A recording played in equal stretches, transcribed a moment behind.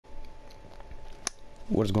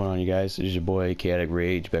What is going on, you guys? It is your boy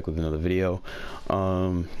AK-74u back with another video.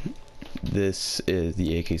 This is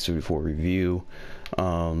the AK-74u review.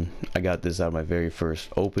 I got this out of my very first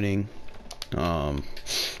opening. Like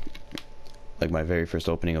my very first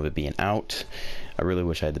opening of it being out. I really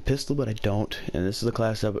wish I had the pistol, but I don't. And this is the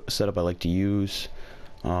class setup I like to use.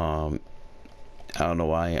 I don't know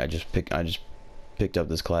why. I just picked up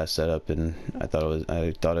this class setup, and I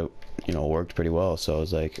thought it worked pretty well. So I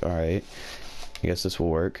was like, all right, I guess this will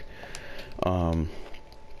work. So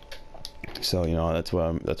that's what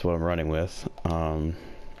I'm running with. And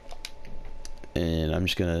I'm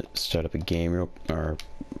just gonna start up a game or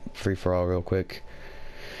free for all real quick.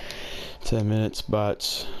 10 minutes,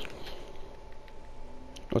 but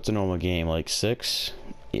what's a normal game, like 6?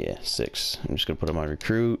 Yeah, 6. I'm just gonna put them on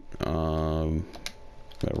recruit. I'm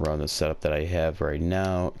gonna run the setup that I have right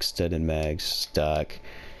now: extended mags, stock,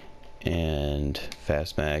 and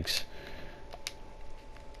fast mags.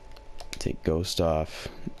 Take ghost off.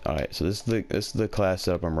 All right, so this is the class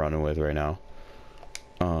setup I'm running with right now.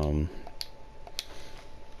 I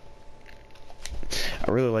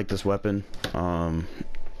really like this weapon.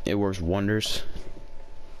 It works wonders.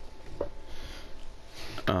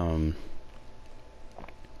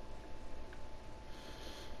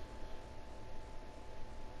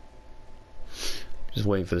 Just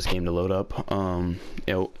waiting for this game to load up.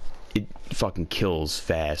 It fucking kills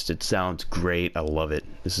fast. It sounds great. I love it.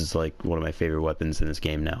 This is like one of my favorite weapons in this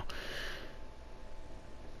game now.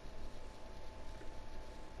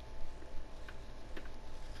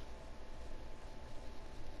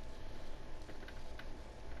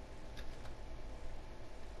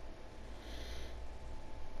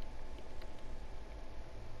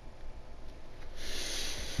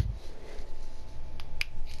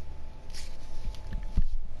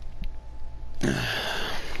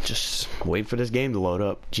 Just wait for this game to load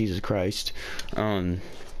up. Jesus Christ. Sorry,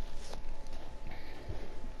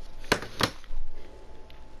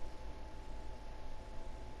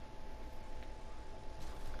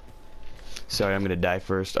 I'm gonna die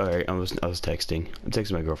first. All right, I was texting. I'm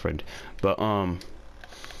texting my girlfriend, but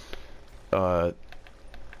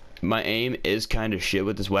my aim is kind of shit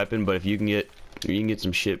with this weapon. But if you can get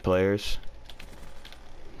some shit players,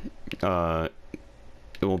 it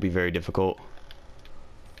won't be very difficult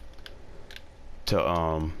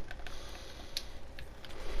to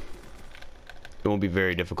it won't be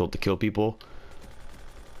very difficult to kill people.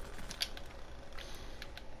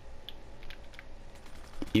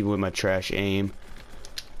 Even with my trash aim,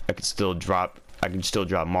 I can still drop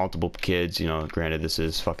multiple kids. Granted, this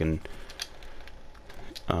is fucking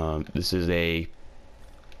this is a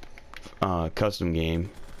custom game,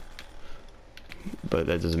 but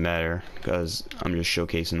that doesn't matter because I'm just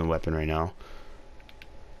showcasing the weapon right now.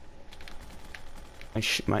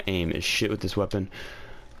 My aim is shit with this weapon,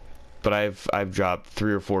 but I've dropped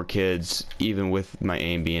 3 or 4 kids even with my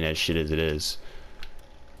aim being as shit as it is.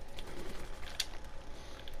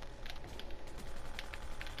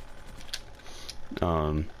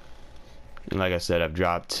 And like I said, I've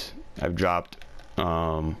dropped like,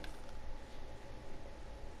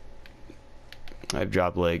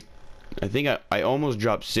 I think I almost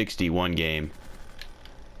dropped 60 one game,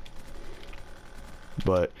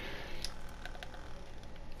 but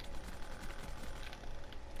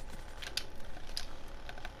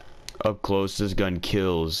up close, this gun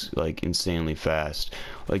kills like insanely fast.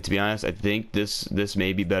 Like, to be honest, I think this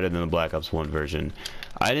may be better than the Black Ops 1 version.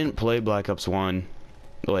 I didn't play Black Ops 1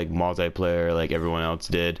 like multiplayer like everyone else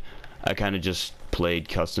did. I kind of just played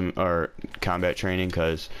custom or combat training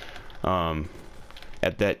because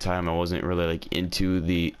at that time I wasn't really like into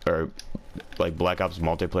like Black Ops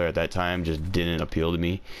multiplayer at that time. Just didn't appeal to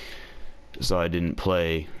me, so I didn't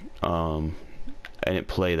play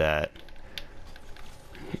that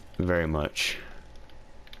very much.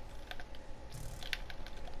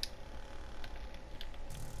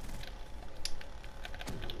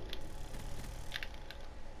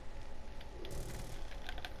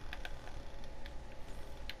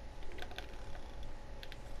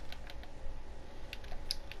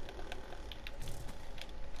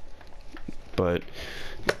 But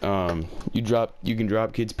you can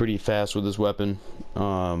drop kids pretty fast with this weapon.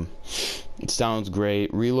 It sounds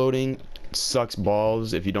great. Reloading sucks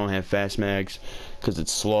balls if you don't have fast mags because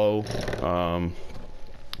it's slow.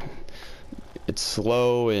 It's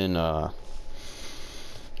slow, and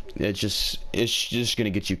it's just gonna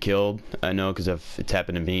get you killed. I know because it's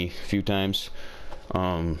happened to me a few times.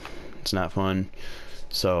 It's not fun.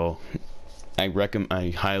 So I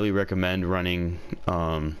highly recommend running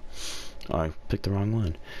I picked the wrong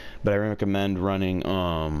one, but I recommend running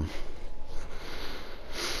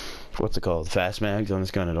what's it called, fast mags on this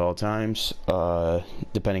gun at all times.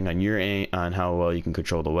 Depending on your aim, on how well you can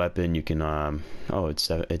control the weapon, you can oh, it's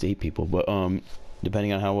 8 people, but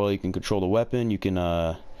depending on how well you can control the weapon, you can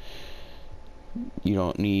you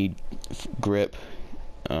don't need grip.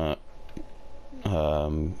 I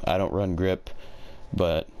don't run grip,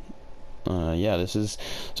 but yeah, this is,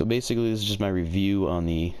 so basically this is just my review on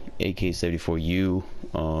the AK-74u.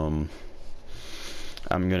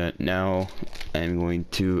 I'm gonna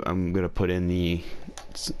put in the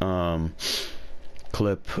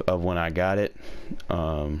clip of when I got it.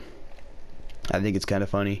 I think it's kind of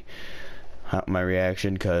funny, my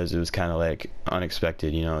reaction, because it was kind of like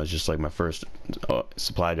unexpected, you know. It's just like my first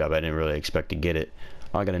supply job. I didn't really expect to get it.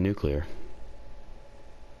 Oh, I got a nuclear.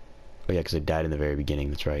 Oh yeah, because I died in the very beginning,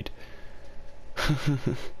 that's right.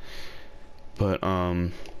 But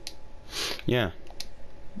yeah,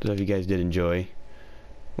 so if you guys did enjoy,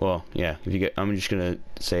 well, yeah, if you get, I'm just gonna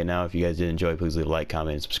say now, if you guys did enjoy, please leave a like,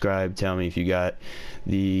 comment, and subscribe. Tell me if you got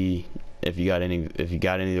any of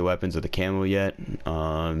the weapons or the camo yet.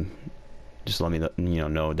 Just let me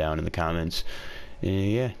know down in the comments.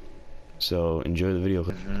 And yeah, so enjoy the video.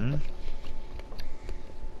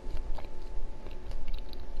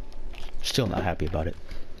 Still not happy about it.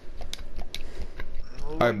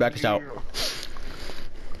 Alright, back us out.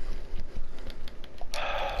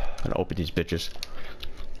 Gonna open these bitches.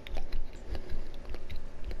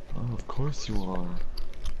 Oh, of course you are.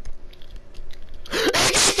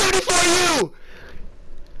 AK-74u! Woo!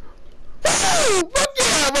 Fuck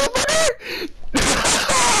yeah, motherfucker!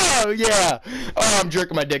 Oh yeah! Oh, I'm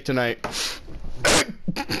jerking my dick tonight.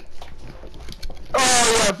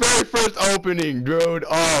 Oh yeah, very first opening, dude.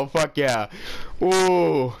 Oh fuck yeah.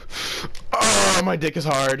 Ooh. Oh, my dick is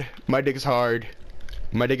hard. My dick is hard.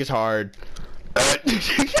 My dick is hard.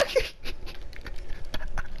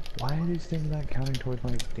 Why are these things not counting towards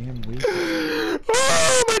my damn weight?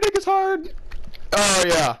 Oh, my dick is hard. Oh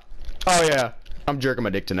yeah. Oh yeah. I'm jerking my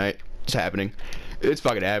dick tonight. It's happening. It's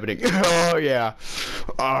fucking happening. Oh yeah.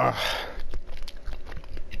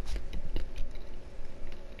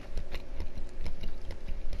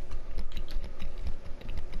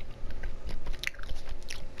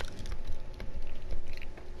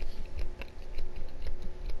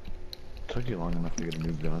 Took you long enough to get a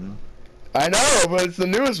new gun. I know, but it's the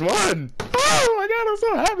newest one. Oh my god, I'm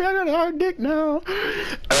so happy I got a hard dick now.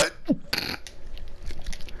 I'm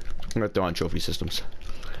gonna throw on trophy systems,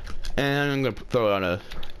 and I'm gonna throw on a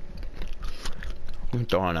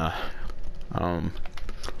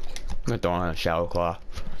shower claw,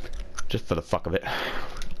 just for the fuck of it.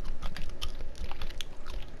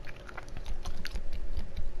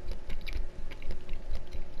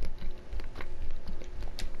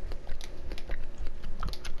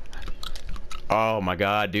 Oh my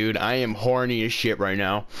god, dude, I am horny as shit right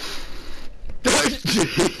now.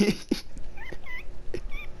 I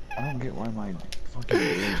don't get why my fucking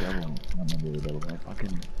daily double, not my daily double, my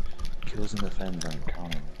fucking kills and defends aren't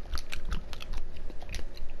counting.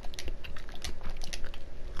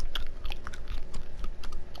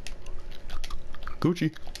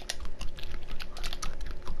 Gucci.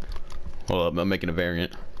 Hold up, I'm making a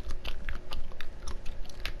variant.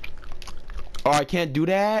 Oh, I can't do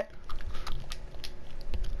that?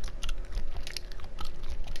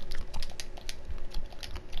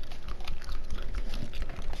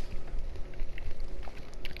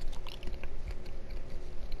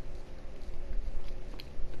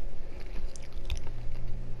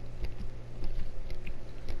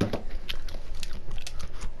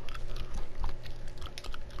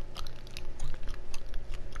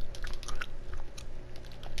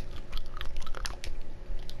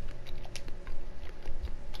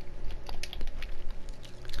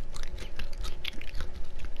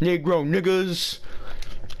 Negro niggas.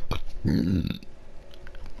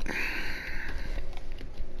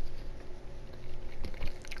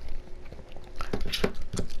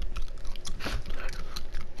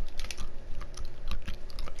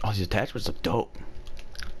 Oh, these attachments look dope.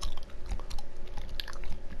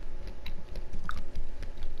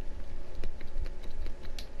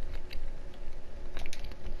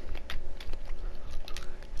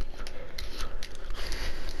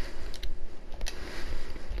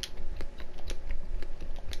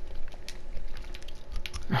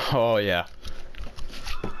 Oh yeah.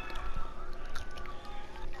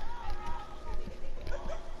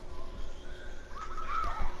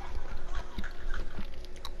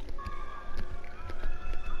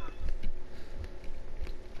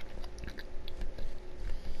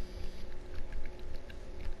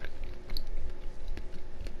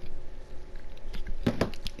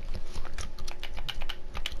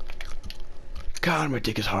 god, my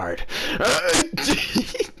dick is hard. I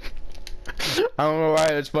don't know why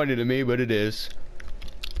that's funny to me, but it is.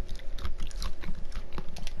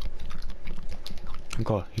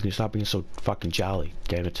 Uncle, you can stop being so fucking jolly,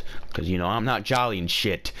 damn it. Because, you know, I'm not jolly and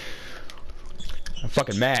shit. I'm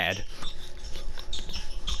fucking mad.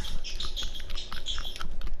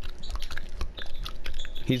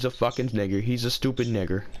 He's a fucking nigger. He's a stupid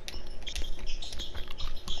nigger.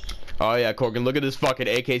 Oh yeah, Corgan, look at this fucking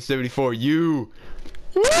AK-74u.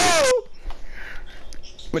 Woo!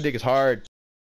 My dick is hard.